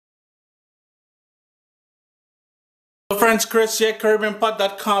Hello friends, Chris here,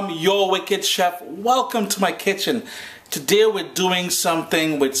 CaribbeanPot.com, your wicked chef. Welcome to my kitchen. Today we're doing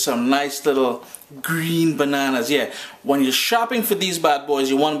something with some nice little green bananas. Yeah, when you're shopping for these bad boys,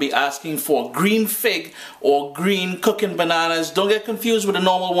 you want to be asking for green fig or green cooking bananas. Don't get confused with the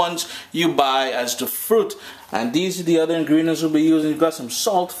normal ones you buy as the fruit. And these are the other ingredients we'll be using. You've got some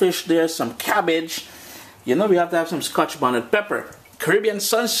saltfish there, some cabbage. You know we have to have some scotch bonnet pepper. Caribbean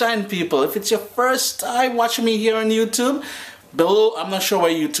sunshine people, if it's your first time watching me here on YouTube, below, I'm not sure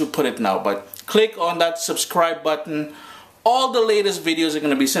where YouTube put it now, but click on that subscribe button. All the latest videos are going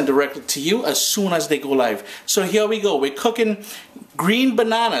to be sent directly to you as soon as they go live. So here we go. We're cooking green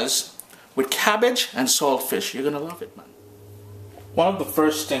bananas with cabbage and saltfish. You're going to love it, man. One of the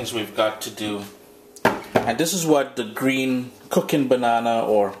first things we've got to do, and this is what the green cooking banana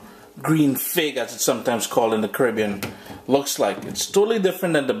or green fig, as it's sometimes called in the Caribbean, looks like. It's totally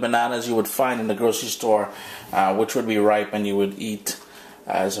different than the bananas you would find in the grocery store, which would be ripe and you would eat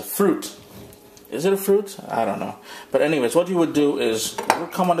as a fruit. Is it a fruit? I don't know. But anyways, what you would do is, you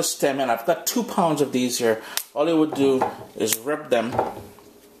would come on the stem, and I've got 2 pounds of these here. All you would do is rip them.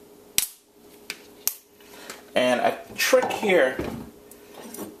 And a trick here,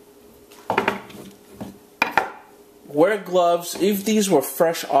 wear gloves. If these were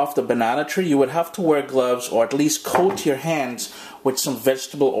fresh off the banana tree, you would have to wear gloves or at least coat your hands with some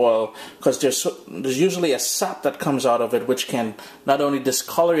vegetable oil, because there's usually a sap that comes out of it which can not only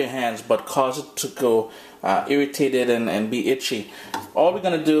discolor your hands but cause it to go irritated and be itchy. All we're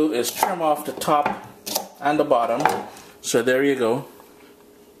going to do is trim off the top and the bottom. So there you go.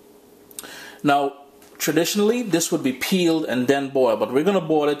 Now traditionally, this would be peeled and then boiled, but we're going to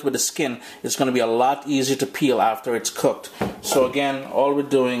boil it with the skin. It's going to be a lot easier to peel after it's cooked. So again, all we're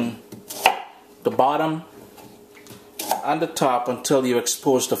doing, the bottom and the top until you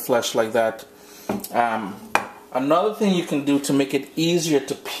expose the flesh like that. Another thing you can do to make it easier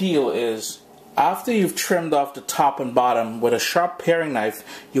to peel is, after you've trimmed off the top and bottom with a sharp paring knife,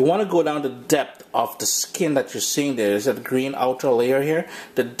 you want to go down the depth of the skin that you're seeing there. Is that the green outer layer here?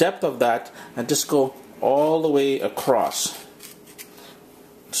 The depth of that, and just go all the way across,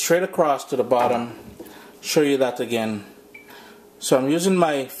 straight across to the bottom. Show you that again. So I'm using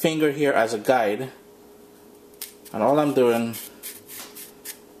my finger here as a guide, and all I'm doing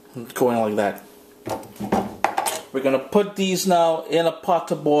is going like that. We're going to put these now in a pot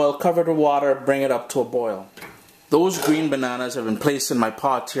to boil, cover the water, bring it up to a boil. Those green bananas have been placed in my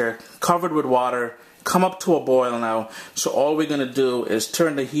pot here, covered with water, come up to a boil now. So all we're going to do is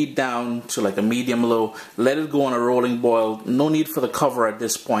turn the heat down to like a medium low, let it go on a rolling boil. No need for the cover at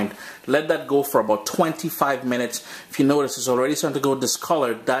this point. Let that go for about 25 minutes. If you notice, it's already starting to go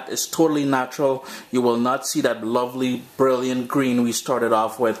discolored. That is totally natural. You will not see that lovely brilliant green we started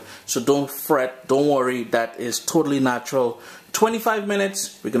off with. So don't fret, don't worry, that is totally natural. 25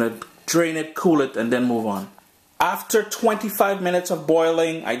 minutes, we're going to drain it, cool it, and then move on. After 25 minutes of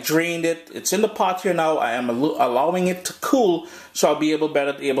boiling, I drained it. It's in the pot here now. I am allowing it to cool so I'll be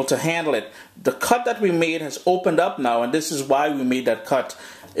better able to handle it. The cut that we made has opened up now, and this is why we made that cut.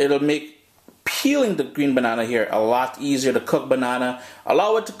 It'll make peeling the green banana here a lot easier, to cook banana.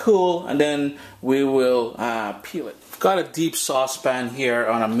 Allow it to cool, and then we will peel it. I've got a deep saucepan here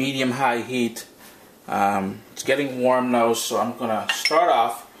on a medium-high heat. It's getting warm now, so I'm going to start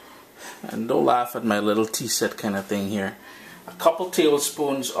off. And don't laugh at my little tea set kind of thing here. A couple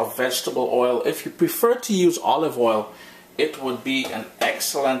tablespoons of vegetable oil. If you prefer to use olive oil, it would be an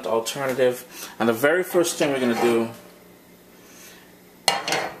excellent alternative. And the very first thing we're going to do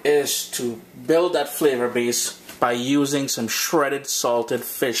is to build that flavor base by using some shredded salted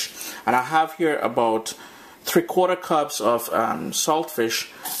fish. And I have here about 3/4 cups of saltfish.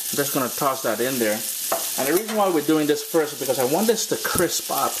 I'm just going to toss that in there. And the reason why we're doing this first is because I want this to crisp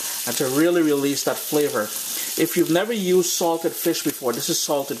up and to really release that flavor. If you've never used salted fish before, this is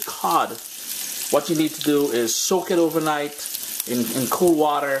salted cod. What you need to do is soak it overnight in cool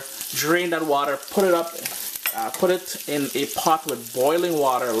water, drain that water, put it in a pot with boiling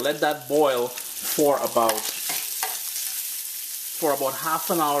water, let that boil for about half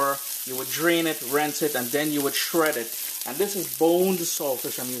an hour. You would drain it, rinse it, and then you would shred it. And this is boned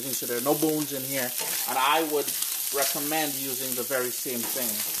saltfish I'm using, so there are no bones in here. And I would recommend using the very same thing.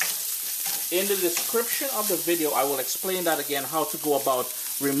 In the description of the video, I will explain that again, how to go about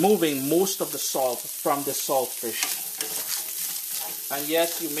removing most of the salt from the saltfish. And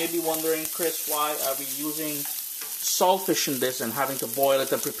yes, you may be wondering, Chris, why are we using saltfish in this and having to boil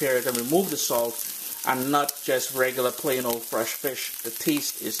it and prepare it and remove the salt, and not just regular plain old fresh fish? The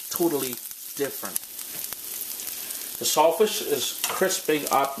taste is totally different. The saltfish is crisping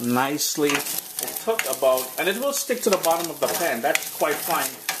up nicely. It took about, and it will stick to the bottom of the pan. That's quite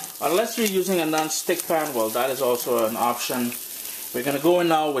fine. Unless you're using a non-stick pan, well, that is also an option. We're going to go in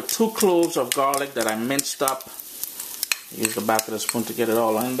now with 2 cloves of garlic that I minced up. Use the back of the spoon to get it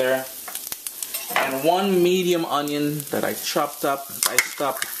all in there. And 1 medium onion that I chopped up, diced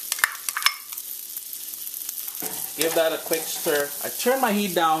up. Give that a quick stir. I turn my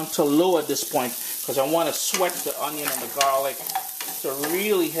heat down to low at this point because I want to sweat the onion and the garlic to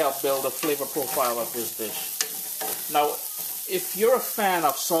really help build the flavor profile of this dish. Now, if you're a fan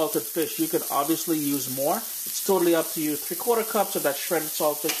of salted fish, you can obviously use more. It's totally up to you. 3/4 cups of that shredded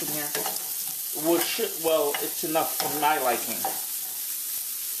saltfish in here. Well, it's enough for my liking.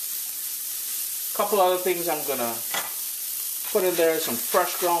 Couple other things I'm gonna put in there: some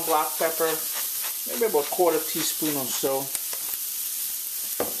fresh ground black pepper, maybe about 1/4 teaspoon or so.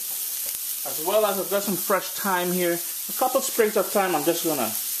 As well as I've got some fresh thyme here. A couple sprigs of thyme. I'm just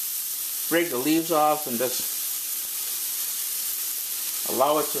gonna break the leaves off and just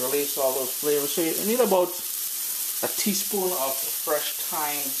allow it to release all those flavors. So you need about a teaspoon of fresh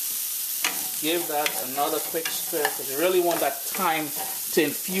thyme. Give that another quick stir because you really want that thyme to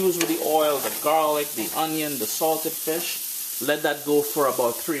infuse with the oil, the garlic, the onion, the salted fish. Let that go for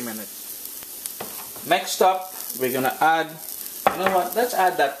about 3 minutes. Next up, we're gonna add, you know what, let's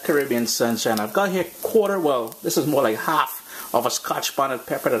add that Caribbean sunshine. I've got here 1/4, well, this is more like half of a scotch bonnet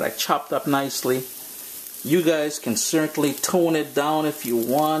pepper that I chopped up nicely. You guys can certainly tone it down if you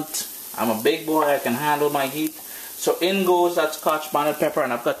want. I'm a big boy, I can handle my heat. So in goes that scotch bonnet pepper,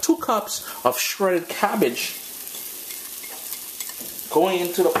 and I've got 2 cups of shredded cabbage going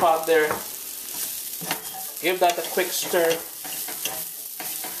into the pot there. Give that a quick stir.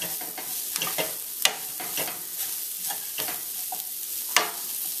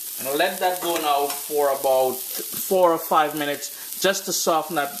 And let that go now for about 4 or 5 minutes just to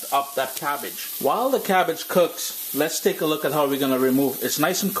soften up that cabbage. While the cabbage cooks, let's take a look at how we're going to remove. It's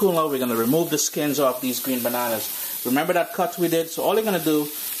nice and cool now. We're going to remove the skins off these green bananas. Remember that cut we did? So all you're going to do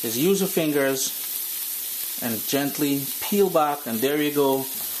is use your fingers and gently peel back, and there you go.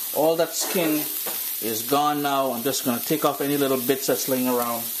 All that skin is gone now. I'm just going to take off any little bits that's laying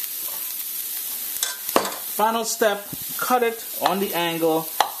around. Final step, cut it on the angle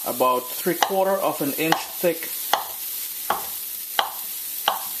about 3/4 of an inch thick,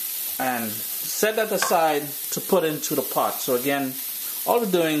 and set that aside to put into the pot. So again, all we're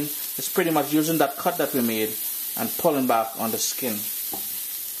doing is pretty much using that cut that we made and pulling back on the skin.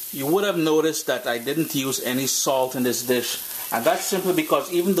 You would have noticed that I didn't use any salt in this dish, and that's simply because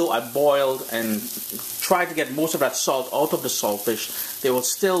even though I boiled and tried to get most of that salt out of the saltfish, there will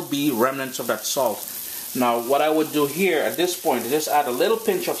still be remnants of that salt. Now what I would do here at this point is just add a little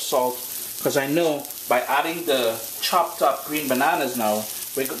pinch of salt, because I know by adding the chopped up green bananas now,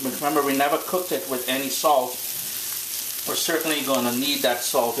 remember we never cooked it with any salt, we're certainly going to need that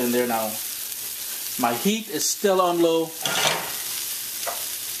salt in there now. My heat is still on low.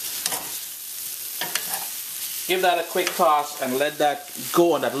 Give that a quick toss and let that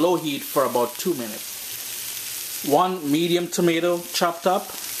go on that low heat for about 2 minutes. 1 medium tomato chopped up.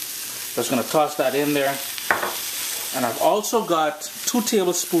 Just going to toss that in there. And I've also got 2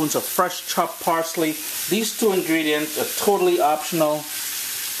 tablespoons of fresh chopped parsley. These 2 ingredients are totally optional.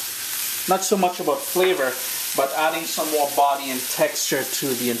 Not so much about flavor, but adding some more body and texture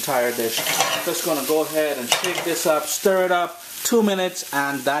to the entire dish. Just going to go ahead and shake this up, stir it up, 2 minutes,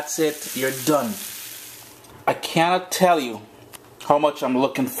 and that's it. You're done. I cannot tell you how much I'm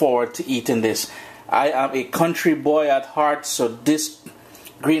looking forward to eating this. I am a country boy at heart, so this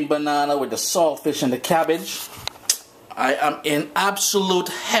green banana with the saltfish and the cabbage, I am in absolute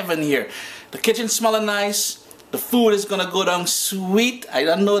heaven here. The kitchen's smelling nice. The food is going to go down sweet. I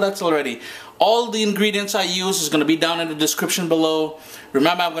don't know that already. All the ingredients I use is going to be down in the description below.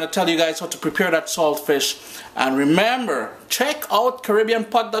 Remember, I'm going to tell you guys how to prepare that saltfish. And remember, check out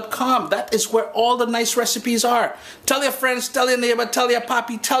CaribbeanPot.com. That is where all the nice recipes are. Tell your friends, tell your neighbor, tell your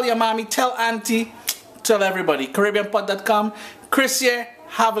papi, tell your mommy, tell auntie, tell everybody. CaribbeanPot.com. Chris here.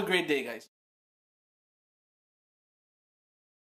 Have a great day, guys.